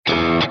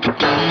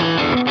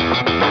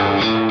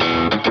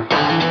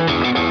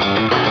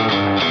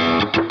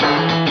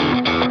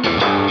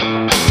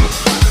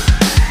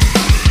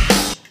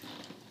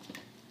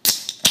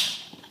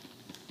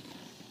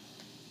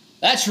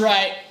That's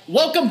right.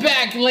 Welcome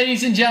back,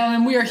 ladies and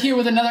gentlemen. We are here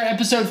with another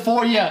episode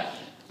for you.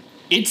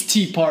 It's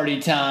tea party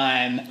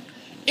time.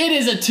 It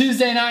is a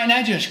Tuesday night, and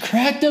I just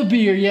cracked a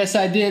beer. Yes,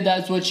 I did.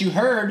 That's what you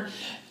heard.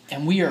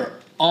 And we are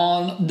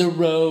on the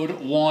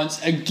road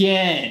once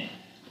again.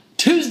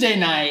 Tuesday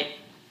night,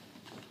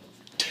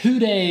 2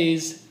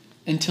 days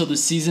until the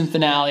season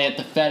finale at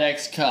the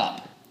FedEx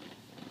Cup.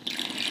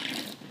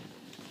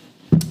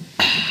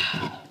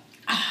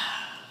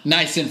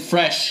 Nice and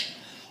fresh.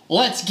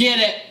 Let's get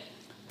it.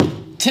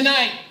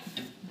 Tonight,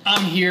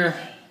 I'm here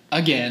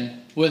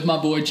again with my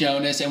boy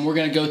Jonas, and we're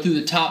going to go through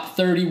the top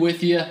 30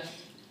 with you. And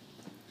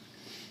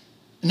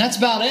that's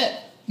about it.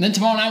 And then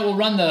tomorrow night we'll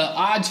run the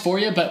odds for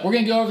you, but we're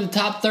going to go over the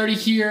top 30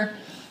 here.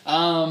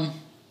 Kind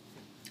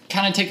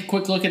of take a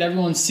quick look at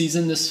everyone's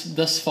season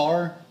thus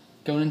far,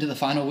 going into the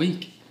final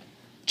week.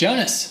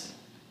 Jonas,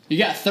 you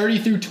got 30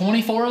 through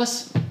 20 for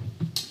us?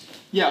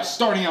 Yeah,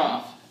 starting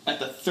off at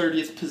the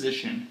 30th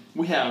position,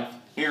 we have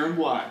Aaron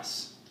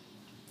Wise.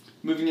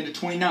 Moving into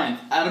 29th,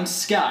 Adam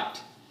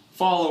Scott.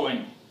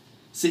 Following,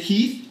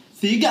 Sahith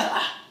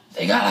Theegala.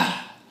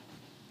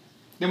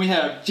 Then we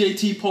have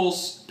JT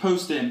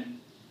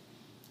Poston.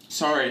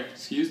 Sorry,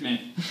 excuse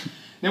me.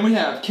 Then we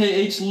have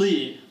KH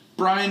Lee,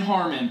 Brian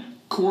Harmon,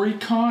 Corey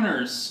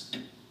Connors,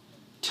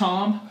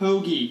 Tom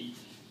Hoagie,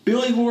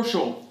 Billy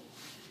Horschel,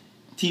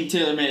 Team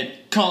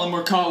TaylorMade, Colin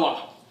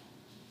Morikawa.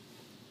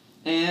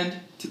 And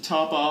to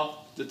top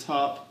off the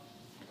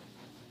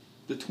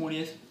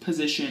 20th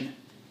position,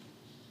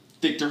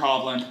 Victor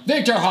Hovland.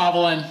 Victor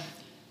Hovland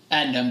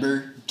at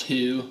number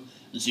 20.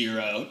 We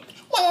don't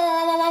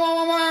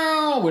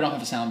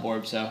have a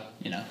soundboard, so,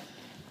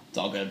 it's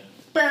all good.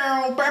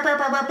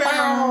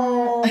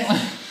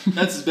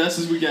 That's as best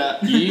as we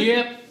got.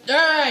 Yep. All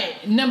right,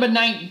 number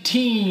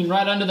 19,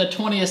 right under the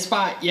 20th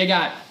spot, you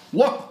got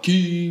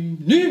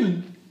Joaquin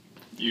Niemann.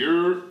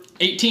 You're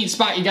 18th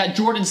spot, you got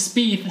Jordan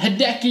Spieth.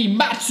 Hideki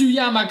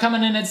Matsuyama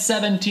coming in at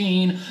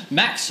 17.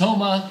 Max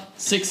Homa,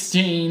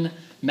 16.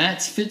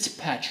 Matt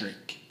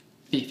Fitzpatrick,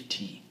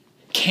 15.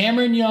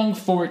 Cameron Young,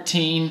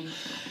 14.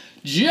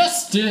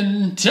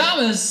 Justin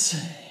Thomas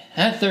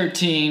at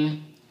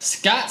 13.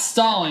 Scott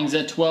Stallings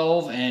at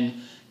 12.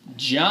 And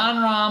John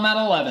Rahm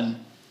at 11.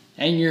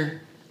 And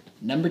your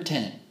number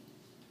 10,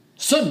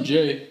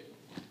 Sanjay.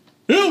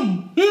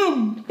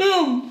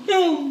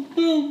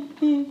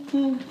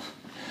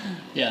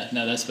 Yeah,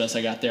 no, that's the best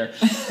I got there.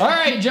 All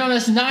right,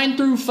 Jonas, 9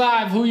 through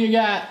 5, who you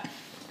got?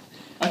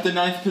 at the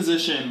 9th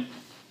position,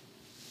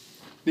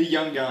 the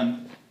young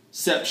gun,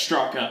 Sepp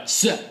Straka.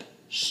 Sepp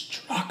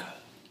Straka.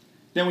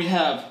 Then we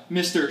have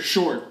Mr.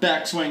 Short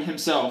Backswing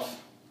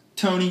himself,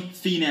 Tony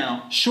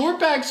Finau. Short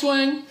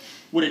backswing.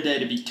 What a day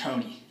to be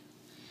Tony.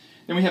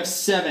 Then we have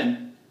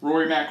 7,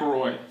 Rory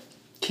McIlroy.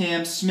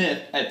 Cam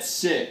Smith at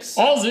 6.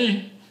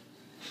 Aussie.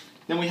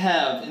 Then we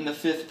have, in the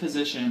 5th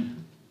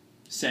position,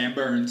 Sam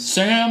Burns.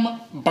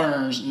 Sam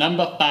Burns,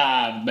 number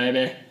 5,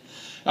 baby.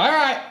 All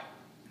right,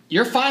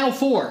 your final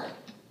 4.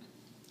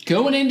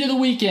 Going into the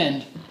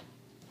weekend.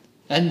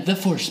 And the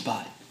 4th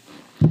spot.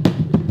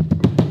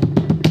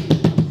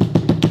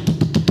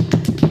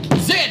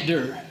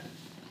 Xander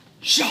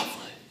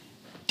Schauffele.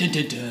 Dun,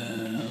 dun,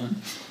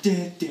 dun.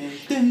 Dun, dun,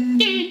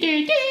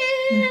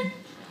 dun.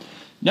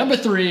 Number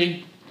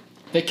 3,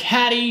 the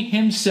caddy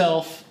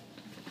himself,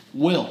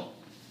 Will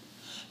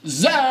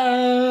Zalatoris.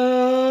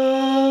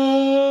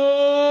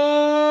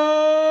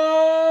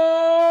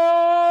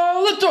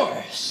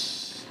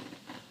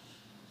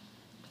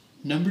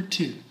 Number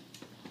 2,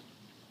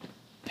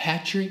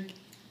 Patrick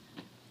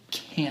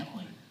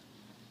Cantlay.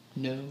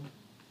 No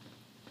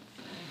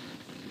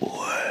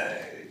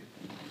way.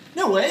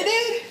 No way,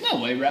 dude.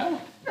 No way, bro.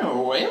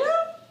 No way, bro.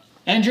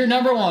 And your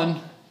number 1,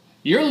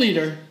 your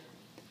leader,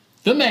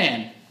 the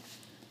man,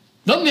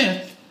 the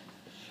myth,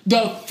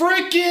 the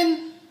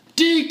freaking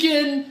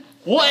deacon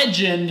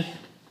legend,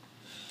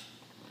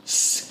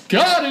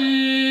 Scotty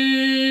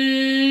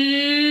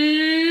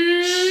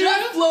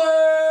Scheffler.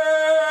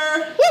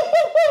 Woo,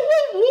 woo, woo,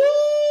 woo,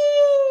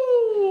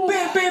 woo.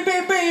 Bam, bam,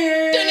 bam, bam.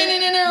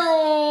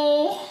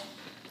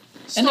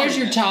 And there's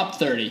your top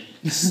 30.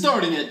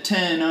 Starting at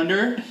 10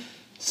 under.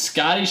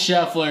 Scotty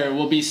Scheffler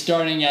will be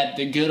starting at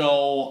the good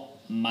old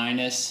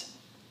minus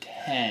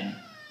 10.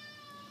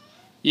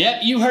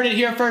 Yep, you heard it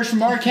here first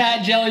from our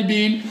cat,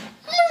 Jellybean.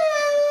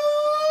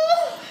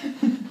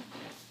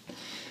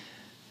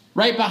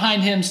 Right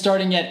behind him,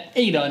 starting at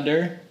 8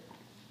 under,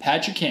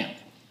 Patrick Cantlay.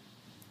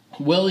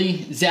 Willie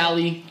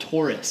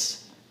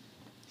Zalatoris,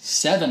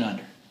 7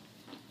 under.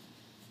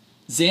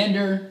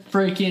 Xander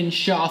freaking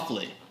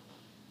Schauffele,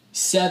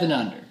 7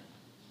 under.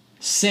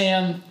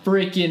 Sam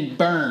freaking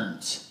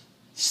Burns,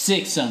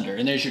 6 under.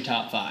 And there's your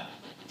top 5.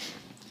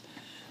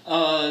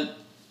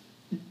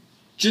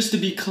 Just to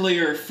be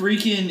clear,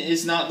 freaking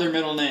is not their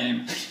middle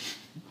name.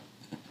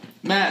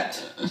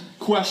 Matt,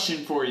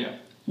 question for you.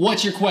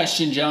 What's your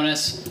question,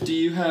 Jonas? Do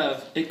you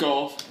have a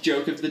golf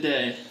joke of the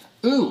day?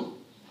 Ooh,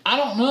 I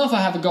don't know if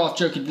I have a golf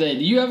joke of the day.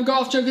 Do you have a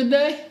golf joke of the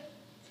day?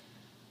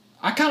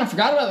 I kind of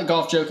forgot about the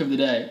golf joke of the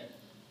day.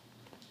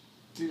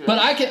 Dude, But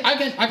I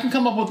can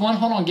come up with one.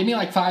 Hold on, give me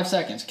like 5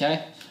 seconds,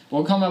 okay?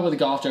 We'll come up with a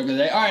golf joke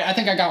today. All right, I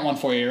think I got one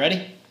for you.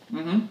 Ready?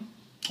 Mm-hmm.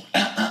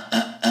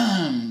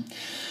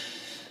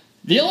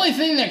 The only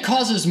thing that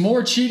causes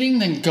more cheating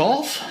than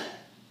golf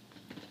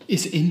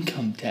is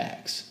income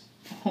tax.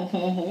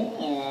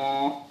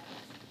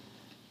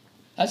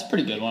 That's a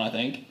pretty good one, I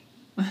think.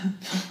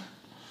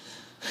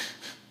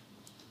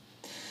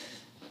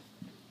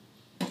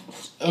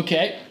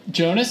 Okay,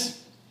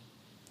 Jonas,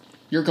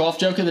 your golf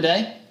joke of the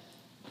day?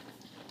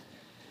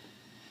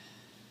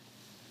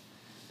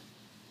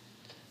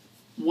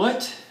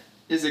 What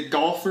is a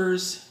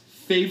golfer's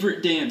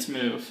favorite dance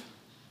move?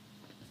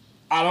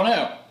 I don't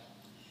know.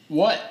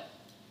 What?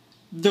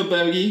 The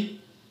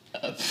bogey.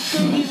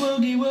 Bogey,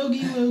 wogey,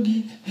 wogey,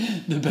 wogey.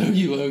 The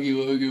bogey, wogey,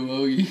 wogey,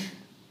 wogey.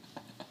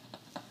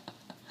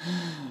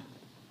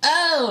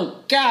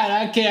 Oh,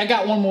 God. Okay, I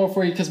got one more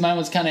for you because mine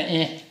was kind of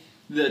eh.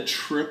 The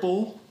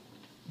triple.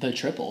 The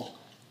triple.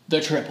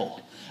 The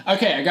triple.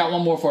 Okay, I got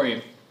one more for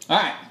you. All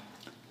right.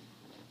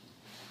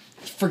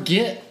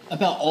 Forget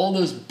about all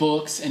those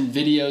books and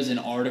videos and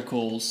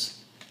articles.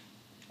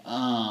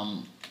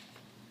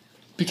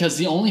 Because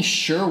the only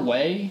sure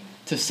way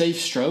to save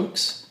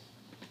strokes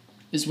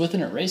is with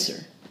an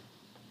eraser.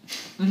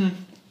 Mm-hmm.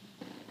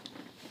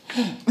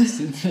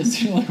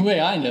 That's the only way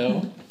I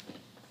know.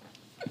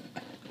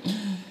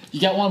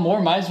 You got one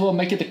more? Might as well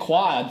make it the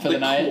quad for the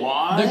night.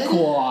 Quad? The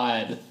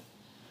quad.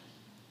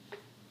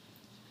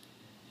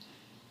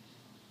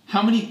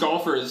 How many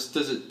golfers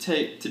does it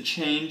take to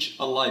change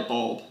a light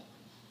bulb?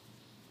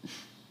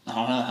 I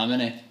don't know how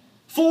many.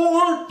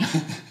 4!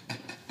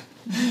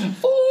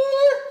 4.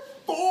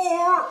 4!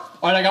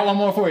 All right, I got one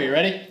more for you.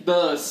 Ready?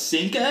 The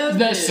Cinco?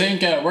 The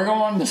Cinco. We're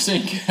going on the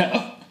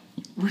Cinco.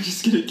 We're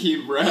just gonna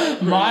keep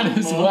rapping. Might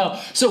as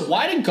well. So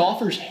why do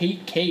golfers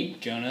hate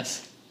cake,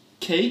 Jonas?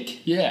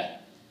 Cake? Yeah.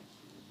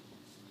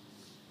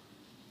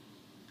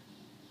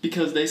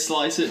 Because they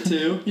slice it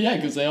too? Yeah,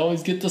 because they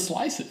always get the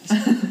slices.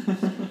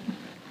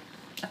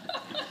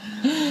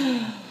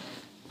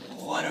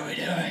 What are we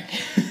doing?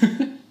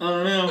 I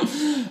don't know.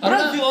 But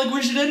I feel like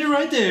we should end it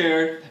right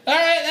there. All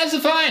right, that's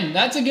fine.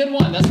 That's a good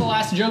one. That's the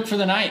last joke for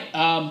the night.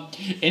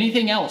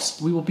 Anything else?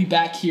 We will be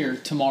back here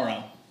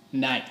tomorrow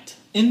night.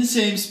 In the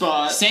same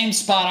spot. Same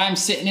spot. I'm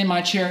sitting in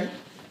my chair.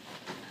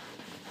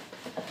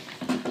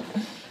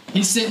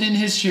 He's sitting in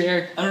his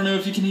chair. I don't know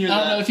if you can hear that. I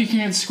don't know if you can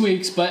hear the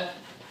squeaks, but...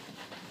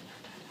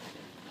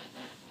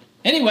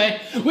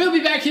 Anyway, we'll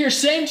be back here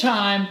same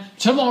time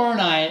tomorrow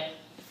night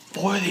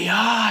for the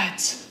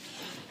odds.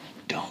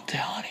 Don't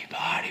tell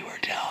anybody we're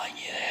telling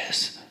you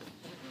this.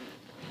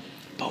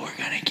 But we're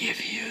going to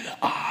give you the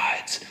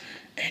odds,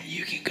 and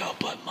you can go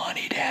put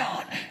money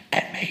down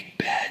and make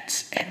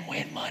bets and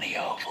win money,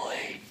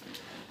 hopefully.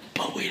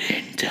 But we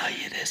didn't tell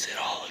you this at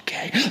all,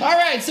 okay? All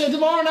right, so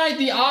tomorrow night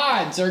the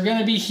odds are going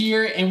to be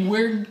here, and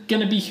we're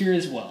going to be here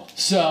as well.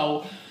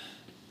 So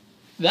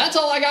that's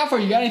all I got for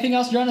you. Got anything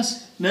else,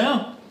 Jonas?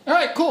 No. All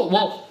right, cool.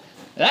 Well,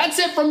 that's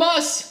it from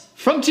us,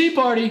 from Tea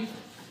Party.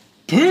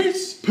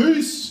 Peace.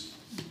 Peace.